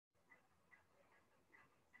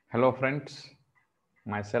Hello friends,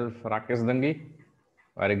 myself Rakesh Dangi.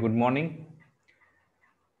 Very good morning.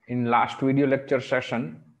 In last video lecture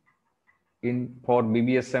session in for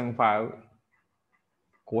BBSM 5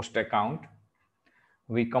 cost account,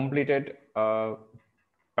 we completed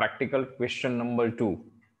practical question number 2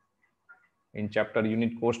 in chapter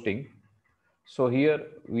unit costing. So here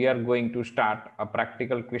we are going to start a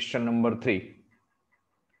practical question number 3.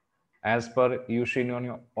 As per you see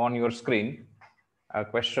on your screen,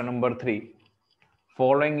 question number 3.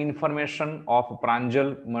 Following information of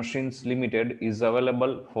Pranjal Machines Limited is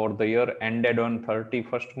available for the year ended on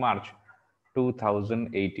 31st March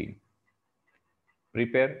 2018.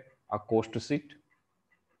 Prepare a cost sheet.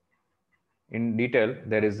 In detail,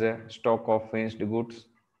 there is a stock of finished goods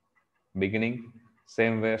beginning,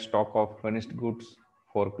 same way stock of finished goods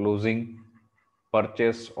for closing,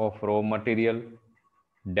 purchase of raw material,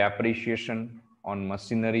 depreciation on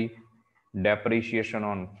machinery, depreciation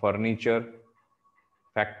on furniture,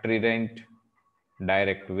 factory rent,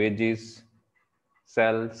 direct wages,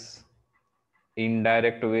 sales,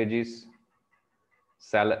 indirect wages,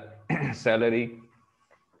 salary,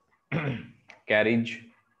 carriage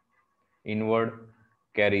inward,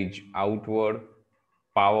 carriage outward,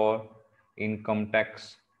 power, income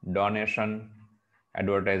tax, donation,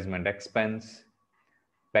 advertisement expense,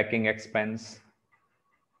 packing expense,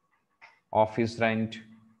 office rent,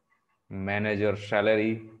 manager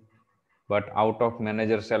salary. But out of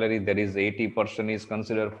manager salary, there is 80% is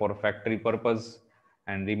considered for factory purpose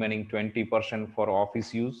and remaining 20% for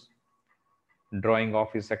office use. Drawing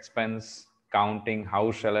office expense, counting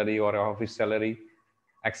house salary or office salary,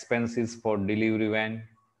 expenses for delivery van,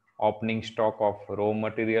 opening stock of raw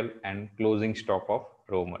material and closing stock of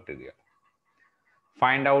raw material.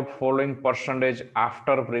 Find out following percentage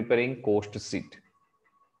after preparing cost sheet.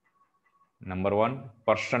 Number 1,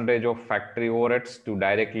 percentage of factory overheads to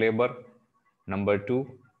direct labor. Number 2,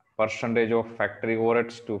 percentage of factory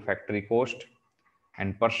overheads to factory cost,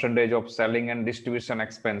 and percentage of selling and distribution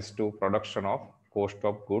expense to production of cost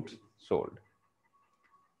of goods sold.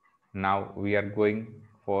 Now we are going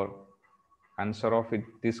for answer of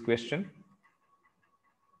this question.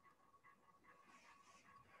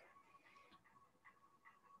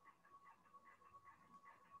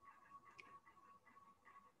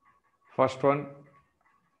 First one,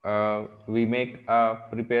 we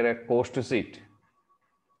prepare a cost sheet.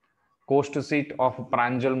 Cost sheet of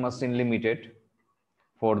Pranjal Machine Limited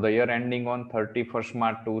for the year ending on 31st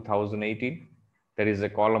March 2018. There is a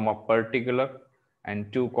column of particular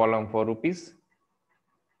and 2 column for rupees.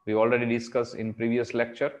 We already discussed in previous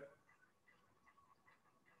lecture.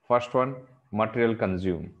 First one, material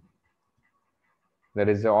consumed. There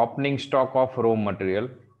is a opening stock of raw material.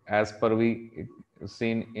 As per we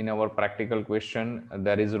seen in our practical question,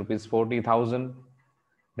 there is rupees 40,000.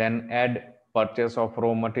 Then add purchase of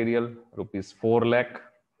raw material, rupees 4 lakh.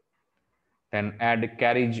 Then add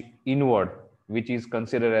carriage inward, which is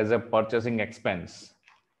considered as a purchasing expense,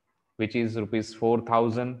 which is rupees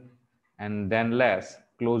 4,000, and then less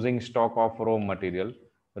closing stock of raw material,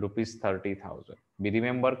 rupees 30,000. We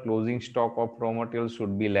remember closing stock of raw material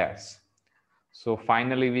should be less. So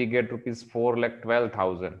finally we get rupees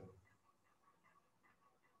 4,12,000,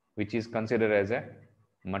 which is considered as a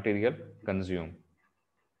material consumed.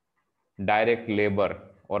 Direct labor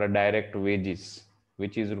or a direct wages,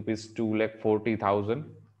 which is rupees 2,40,000.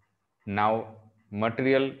 Now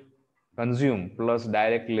material consumed plus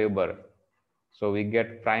direct labor, so we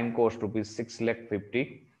get prime cost rupees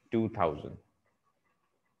 6,52,000.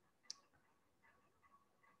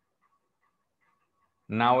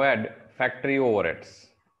 Now add factory overheads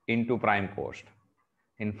into prime cost.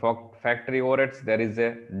 In factory overheads, there is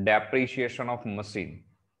a depreciation of machine,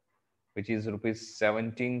 which is rupees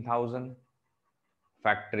 17,000.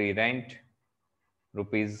 Factory rent,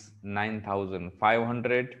 rupees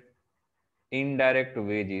 9,500. Indirect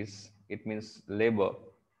wages, it means labor,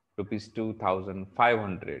 rupees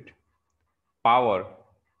 2,500. Power,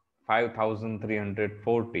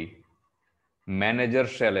 5,340. Manager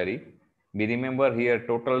salary, we remember here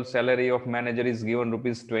total salary of manager is given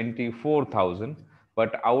rupees 24,000,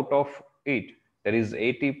 but out of it there is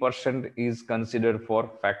 80% is considered for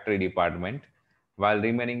factory department, while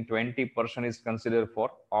remaining 20% is considered for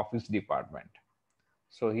office department.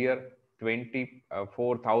 So here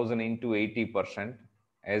 24,000 into 80%,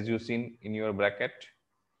 as you seen in your bracket,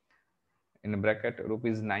 in the bracket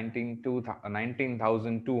rupees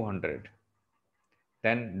 19,200.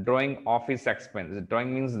 Then drawing office expense.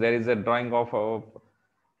 Drawing means there is a drawing of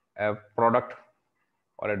a product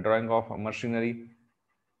or a drawing of a machinery.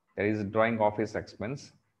 There is a drawing office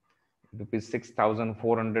expense, rupees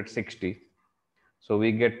 6,460. So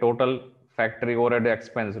we get total factory overhead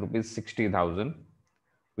expense rupees 60,000,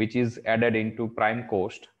 which is added into prime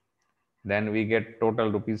cost. Then we get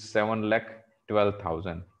total rupees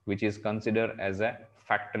 7,12,000, which is considered as a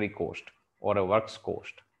factory cost or a works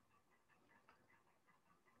cost.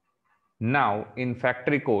 Now in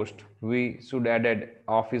factory cost, we should add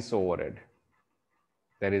office overhead.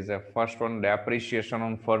 There is a first one, depreciation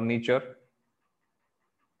on furniture,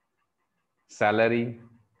 salary,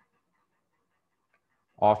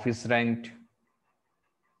 office rent,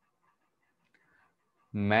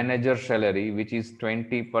 manager salary, which is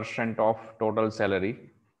 20% of total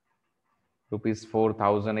salary, rupees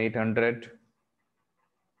 4,800.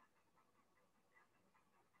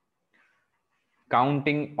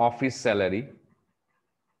 Counting office salary,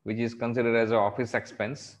 which is considered as an office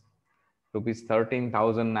expense, rupees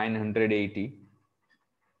 13,980.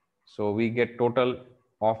 So we get total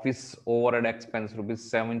office overhead expense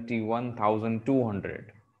rupees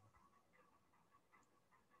 71,200.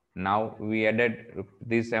 Now we added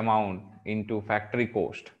this amount into factory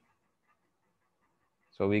cost.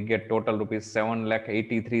 So we get total rupees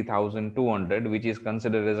 7,83,200, which is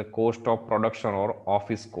considered as a cost of production or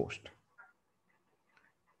office cost.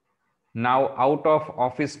 Now out of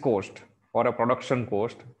office cost or a production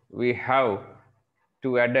cost, we have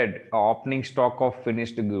to added a opening stock of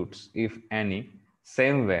finished goods, if any.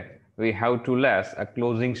 Same way, we have to less a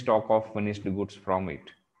closing stock of finished goods from it.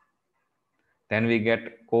 Then we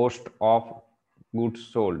get cost of goods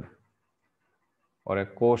sold or a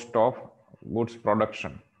cost of goods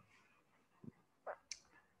production.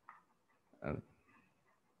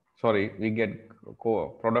 We get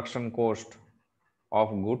production cost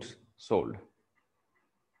of goods sold.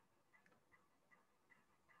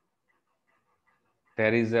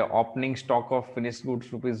 There is a opening stock of finished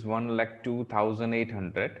goods rupees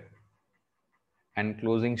 1,02,800 and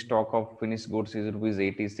closing stock of finished goods is rupees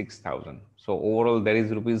 86,000. So overall there is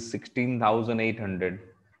rupees 16,800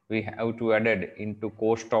 we have to add it into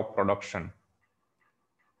cost of production.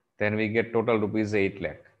 Then we get total rupees 8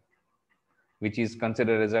 lakh, which is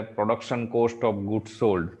considered as a production cost of goods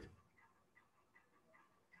sold.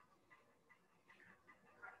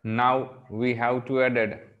 Now we have to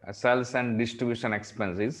add sales and distribution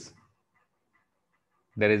expenses.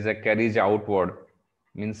 There is a carriage outward,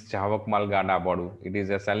 means chavak mal gada badu. It is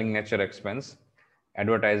a selling nature expense.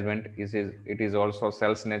 Advertisement it is also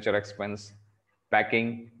sales nature expense.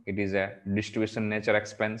 Packing, it is a distribution nature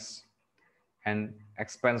expense. And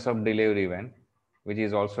expense of delivery van, which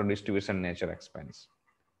is also distribution nature expense.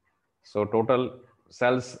 So total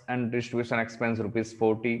sales and distribution expense rupees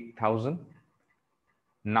 40,000.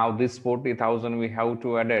 Now this 40,000 we have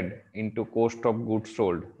to add into cost of goods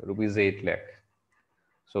sold, rupees 8 lakh.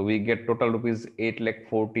 So we get total rupees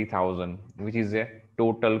 8,40,000, which is a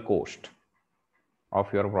total cost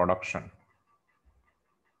of your production.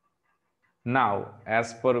 Now,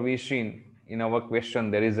 as per we seen in our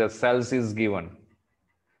question, there is a sales is given.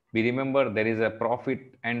 We remember there is a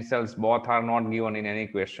profit and sales, both are not given in any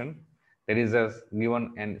question. There is a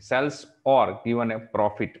given and sales or given a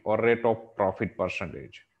profit or rate of profit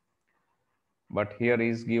percentage. But here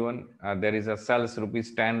is given, there is a sales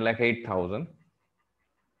rupees 10,08,000.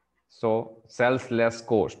 So sales less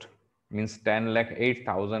cost means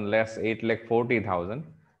 10,08,000 less 8,40,000.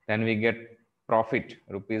 Then we get profit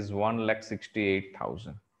rupees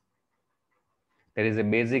 1,68,000. There is a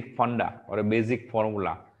basic funda or a basic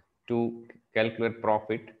formula to calculate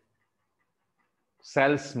profit: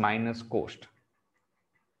 sales minus cost,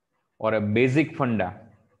 or a basic funda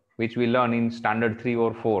which we learn in standard 3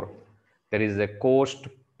 or 4. There is a cost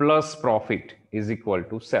plus profit is equal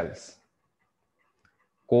to sales.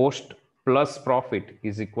 Cost plus profit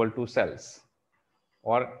is equal to sales.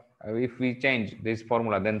 Or if we change this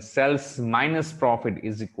formula, then sales minus profit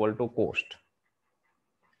is equal to cost,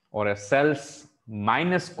 or a sales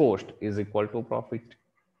minus cost is equal to profit.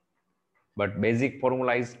 But basic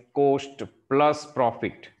formula is cost plus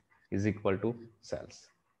profit is equal to sales.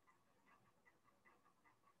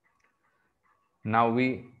 Now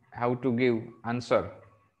we have to give answer.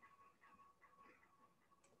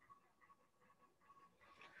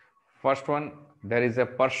 First one, there is a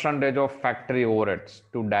percentage of factory overheads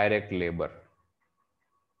to direct labor.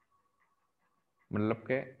 मतलब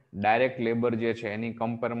के direct labour જે છે એની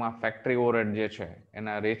કમ્પેરમાં factory overhead જે છે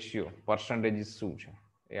એના ratio પર્સન્ટેજીસ શું છે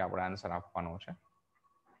એ આપણે આન્સર આપવાનો છે.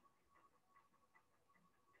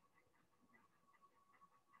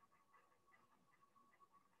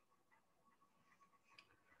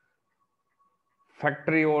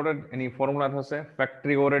 ફેક્ટરી ઓવરહેડ એની ફોર્મ્યુલા થશે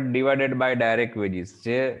factory overhead divided by direct veggies.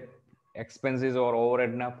 જે એક્સપેન્સીસ ઓર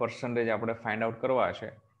ઓવરહેડના પર્સન્ટેજ આપણે ફાઇન્ડ આઉટ કરવા છે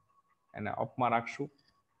એને અપમાં રાખશું.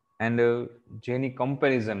 એન્ડ જેની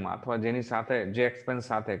કમ્પેરિઝનમાં અથવા જેની સાથે જે એક્સપેન્સ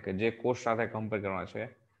સાથે કે જે કોસ્ટ સાથે કમ્પેર કરવાના છે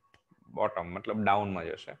બોટમ મતલબ ડાઉનમાં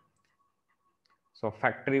જશે. સો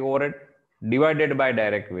factory overhead divided by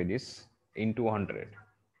direct wages into 100.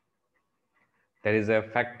 There is a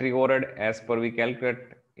factory overhead as per we calculate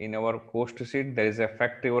in our cost sheet. There is a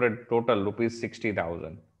factory overhead total rupees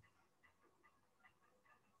 60,000.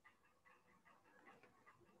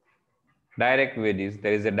 Direct wages,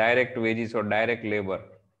 there is a direct wages or direct labor.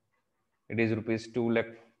 It is rupees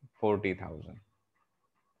 2,40,000.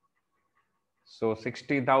 So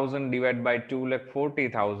 60,000 divided by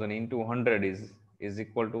 2,40,000 into 100 is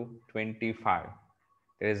equal to 25.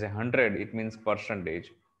 There is a 100, it means percentage.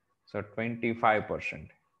 So 25%.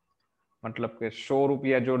 मतलब કે 100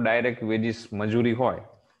 રૂપિયા જો direct veggies મજૂરી હોય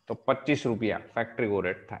તો 25 રૂપિયા factory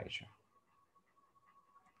overhead થાય છે.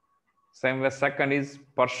 Same way second is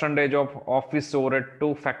percentage of office overhead to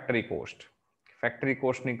factory cost. Factory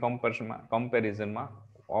કોસ્ટની કમ્પેરિઝનમાં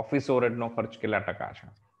office ઓવરહેડનો ખર્ચ કેટલા ટકા છે?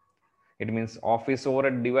 It means office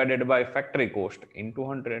overhead divided by factory cost into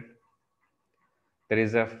 100. There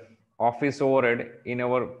is a office overhead in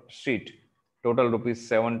our sheet total rupees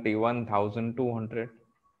 71,200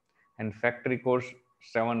 and factory cost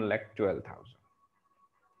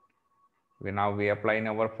 7,12,000. Now we apply in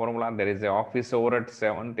our formula. There is a office overhead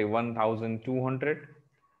 71,200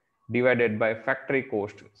 divided by factory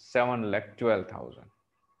cost 7,12,000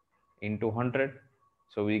 into 100.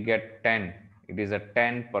 So we get 10. It is a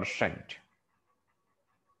 10%.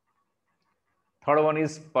 Third one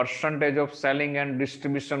is percentage of selling and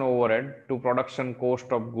distribution overhead to production cost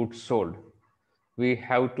of goods sold. We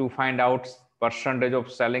have to find out percentage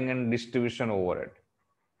of selling and distribution overhead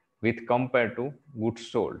with compared to goods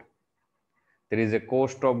sold. There is a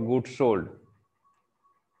cost of goods sold.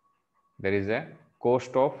 There is a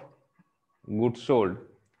cost of goods sold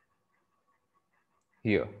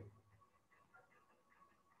here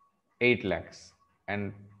 8 lakhs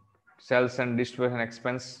and sales and distribution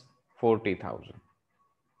expense 40,000.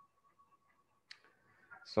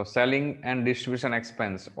 So selling and distribution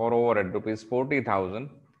expense or overhead rupees 40,000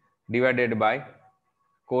 divided by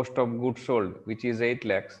cost of goods sold, which is 8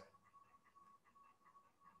 lakhs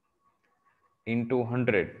into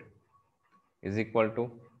 100 is equal to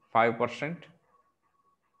 5%.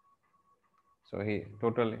 So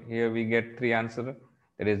here we get three answers.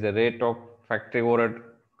 There is the rate of factory overhead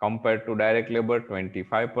compared to direct labor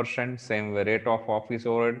 25%, same way rate of office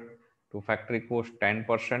overhead to factory cost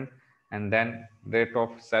 10%, and then rate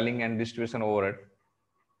of selling and distribution overhead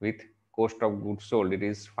with cost of goods sold, it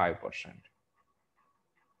is 5%.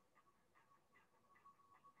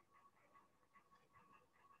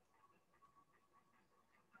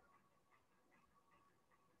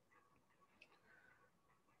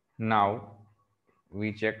 Now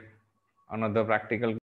we check another practical